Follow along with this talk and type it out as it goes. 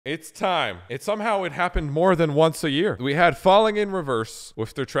It's time. Somehow it happened more than once a year. We had Falling in Reverse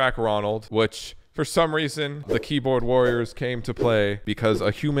with their track Ronald, which for some reason the keyboard warriors came to play because a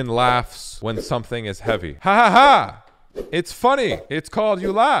human laughs when something is heavy. Ha ha ha! It's funny. It's called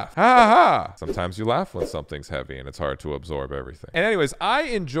You Laugh. Ha ha ha. Sometimes you laugh when something's heavy and it's hard to absorb everything. And anyways, I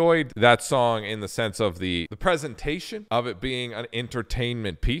enjoyed that song in the sense of the presentation of it being an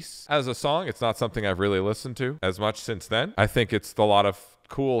entertainment piece. As a song, it's not something I've really listened to as much since then. I think it's a lot of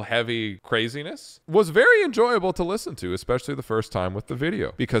cool, heavy craziness. Was very enjoyable to listen to, especially the first time with the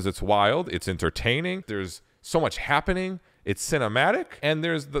video, because it's wild, it's entertaining, there's so much happening, it's cinematic, and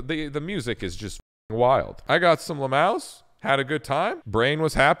there's the music is just wild. I got some Lamaus, had a good time, brain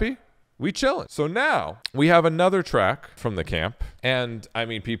was happy, we chillin'. So now we have another track from the camp, and I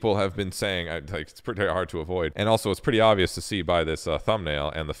mean, people have been saying like it's pretty hard to avoid, and also it's pretty obvious to see by this thumbnail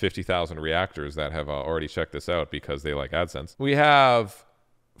and the 50,000 reactors that have already checked this out because they like AdSense. We have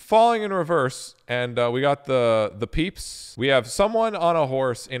Falling in Reverse, and we got the peeps. We have Someone on a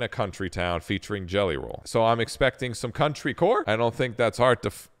Horse in a Country Town featuring Jelly Roll. So I'm expecting some country core. I don't think that's hard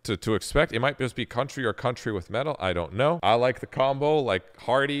to expect. It might just be country or country with metal. I don't know. I like the combo. Like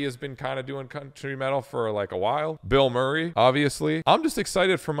Hardy has been kind of doing country metal for like a while. Bill Murray, obviously. I'm just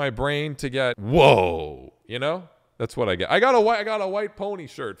excited for my brain to get whoa, you know? That's what I get. I got a white pony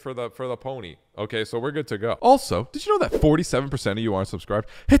shirt for the pony. Okay, so we're good to go. Also, did you know that 47% of you aren't subscribed?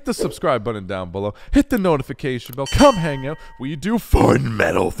 Hit the subscribe button down below. Hit the notification bell. Come hang out. We do fun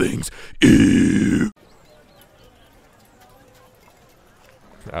metal things. Ew.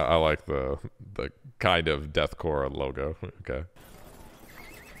 I like the kind of deathcore logo. Okay.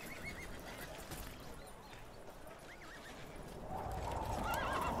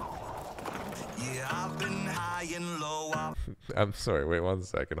 I'm sorry, wait 1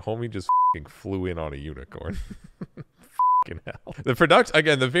 second. Homie just flew in on a unicorn. Hell. The production,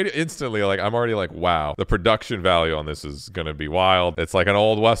 again, the video instantly, like, I'm already like, wow. The production value on this is gonna be wild. It's like an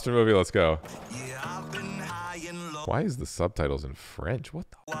old Western movie. Let's go. Why is the subtitles in French? What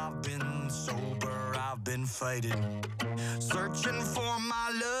the? I've been sober, I've been fighting, searching for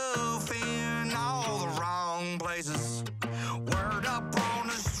my love in all the wrong places. Word up on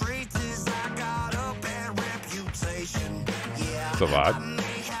the streets is I got a bad reputation. Yeah, it's a vibe.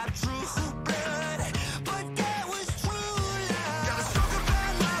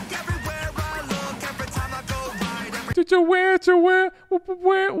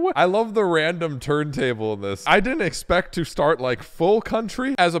 I love the random turntable in this. I didn't expect to start like full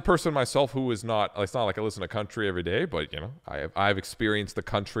country. As a person myself who is not, it's not like I listen to country every day, but you know, I've experienced the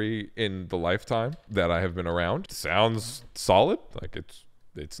country in the lifetime that I have been around. It sounds solid. Like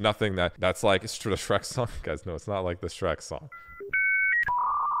it's nothing that's like it's the Shrek song. Guys, no, it's not like the Shrek song.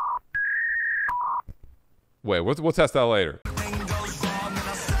 Wait, we'll test that later.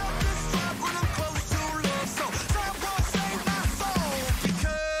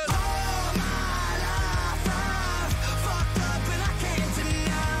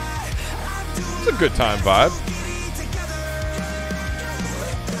 It's a good time vibe.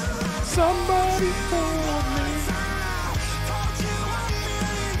 Somebody told me.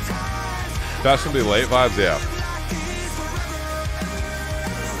 Fashionably late vibes, yeah.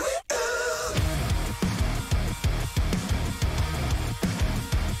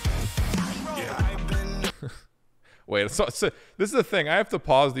 Wait, so this is the thing. I have to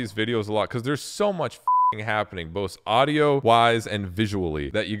pause these videos a lot because there's so much happening, both audio wise and visually,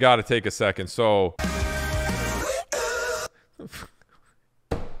 that you got to take a second. So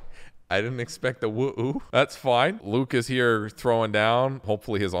I didn't expect the woo-oo. That's fine. Luke is here throwing down.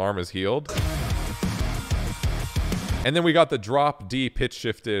 Hopefully his arm is healed. And then we got the drop D pitch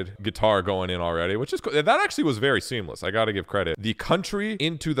shifted guitar going in already, which is cool. That actually was very seamless. I got to give credit. The country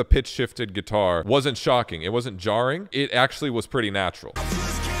into the pitch shifted guitar wasn't shocking. It wasn't jarring. It actually was pretty natural.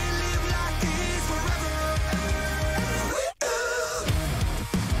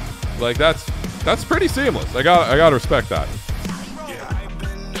 Like that's pretty seamless. I gotta respect that.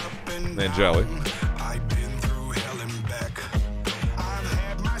 And Jelly.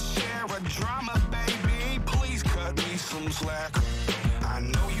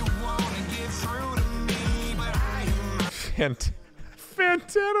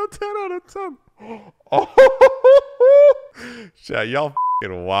 Fantano 10 out of 10. Oh, chat, y'all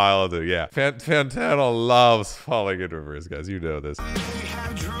f***ing wild, dude. Yeah, Fantano loves Falling in Reverse, guys. You know this.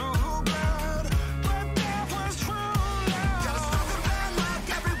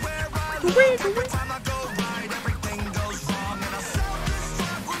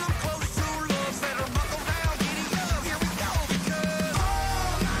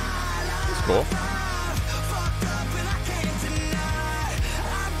 It's cool.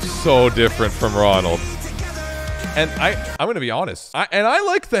 So different from Ronald. And I'm going to be honest. I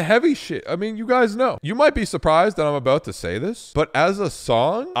like the heavy shit. I mean, you guys know. You might be surprised that I'm about to say this, but as a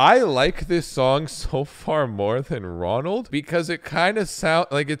song, I like this song so far more than Ronald because it kind of sounds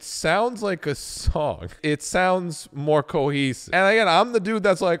like a song. It sounds more cohesive. And again, I'm the dude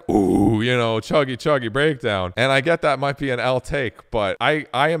that's like, ooh, you know, chuggy chuggy breakdown. And I get that might be an L take, but I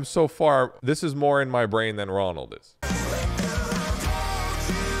am so far, this is more in my brain than Ronald is.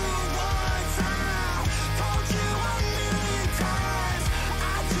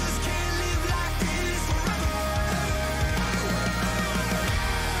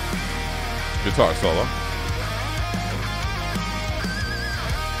 Guitar solo.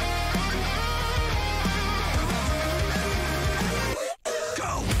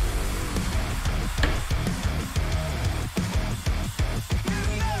 Go.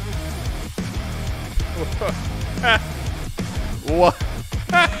 What?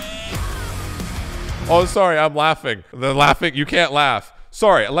 Oh, sorry, I'm laughing. The laughing, you can't laugh.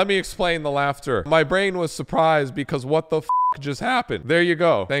 Sorry, let me explain the laughter. My brain was surprised because what the f just happened? There you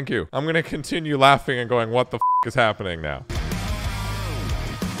go. Thank you. I'm gonna continue laughing and going, what the f is happening now?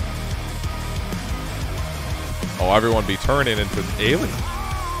 Oh, everyone be turning into aliens.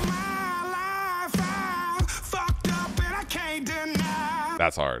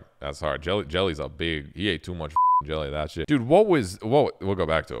 That's hard. That's hard. Jelly's a big. He ate too much jelly. That shit, dude. What? We'll go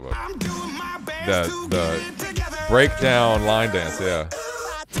back to it. But the breakdown line dance. Yeah.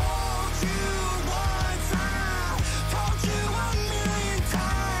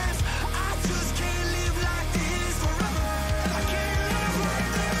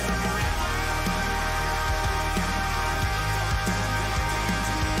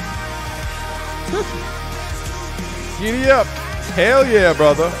 Giddy up. Hell yeah,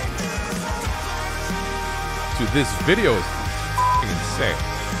 brother. Dude, this video is insane.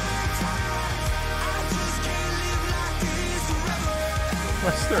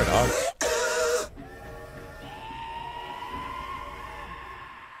 What's there, dog?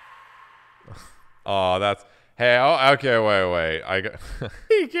 Oh, that's... Hey, oh, okay, wait. I got...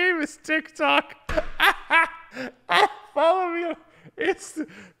 He gave us TikTok. Follow me.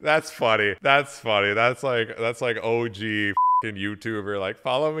 That's funny. That's funny. That's like OG YouTuber. Like,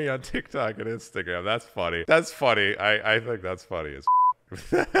 follow me on TikTok and Instagram. That's funny. That's funny. I think that's funny as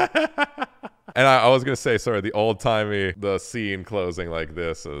And I was gonna say, sorry, the old-timey, the scene closing like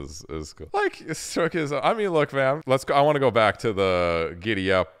this is cool. Like, I mean, look, man, let's go. I want to go back to the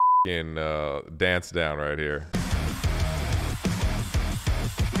giddy up in dance down right here.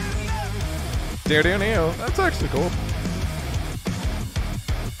 That's actually cool.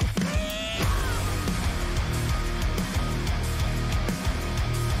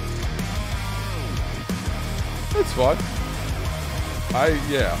 It's fun. I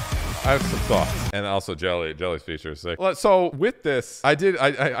have some thoughts. And also Jelly's feature is sick. So with this, I did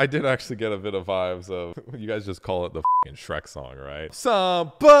actually get a bit of vibes of, you guys just call it the fucking Shrek song, right?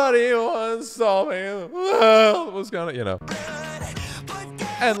 Somebody once saw me, was gonna, you know.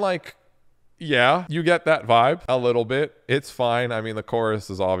 And like, yeah, you get that vibe a little bit. It's fine. I mean, the chorus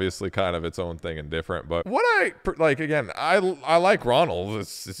is obviously kind of its own thing and different. But what I like, again, I like Ronald.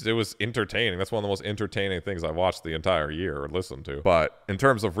 It was entertaining. That's one of the most entertaining things I've watched the entire year or listened to. But in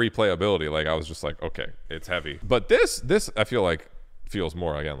terms of replayability, like I was just like, okay, it's heavy. But this I feel like feels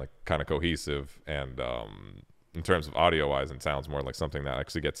more, again, like kind of cohesive and in terms of audio wise, and sounds more like something that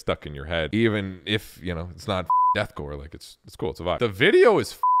actually gets stuck in your head, even if, you know, it's not deathcore. Like it's cool. It's a vibe. The video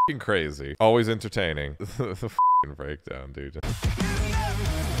is crazy, always entertaining. The fucking breakdown, dude.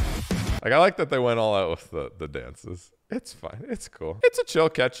 Like, I like that they went all out with the dances. It's fine. It's cool. It's a chill,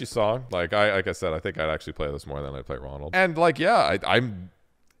 catchy song. Like I said, I think I'd actually play this more than I'd play Ronald. And like, yeah, I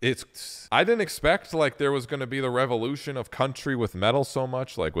didn't expect like there was going to be the revolution of country with metal so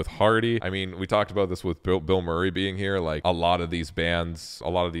much, like with Hardy. I mean, we talked about this with Bill Murray being here. Like a lot of these bands, a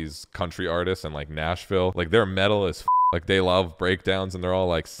lot of these country artists and like Nashville, like their metal is like they love breakdowns and they're all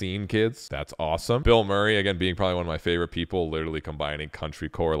like scene kids. That's awesome. Bill Murray, again, being probably one of my favorite people, literally combining country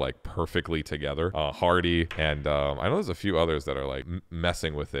core like perfectly together. Hardy, and I know there's a few others that are like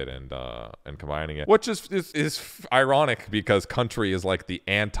messing with it and combining it, which is ironic because country is like the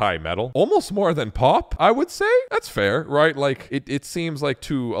anti-metal, almost more than pop, I would say. That's fair, right? Like it seems like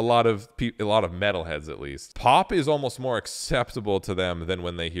to a lot of metalheads at least, pop is almost more acceptable to them than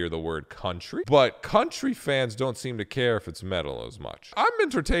when they hear the word country. But country fans don't seem to care care if it's metal as much. I'm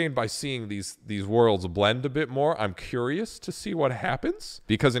entertained by seeing these worlds blend a bit more. I'm curious to see what happens,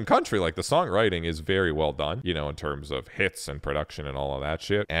 because in country, like, the songwriting is very well done, you know, in terms of hits and production and all of that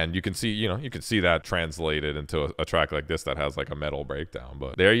shit. And you can see, you know, you can see that translated into a track like this that has like a metal breakdown.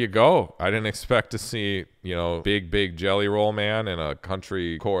 But there you go. I didn't expect to see, you know, big Jelly Roll Man and a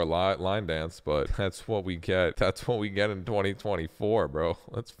country core line dance, but that's what we get. That's what we get in 2024, bro.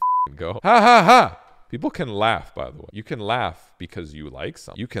 Let's go. Ha ha ha. People can laugh, by the way. You can laugh because you like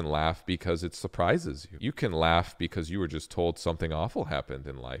something. You can laugh because it surprises you. You can laugh because you were just told something awful happened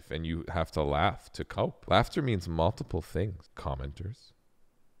in life and you have to laugh to cope. Laughter means multiple things, commenters.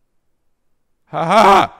 Ha ha ha!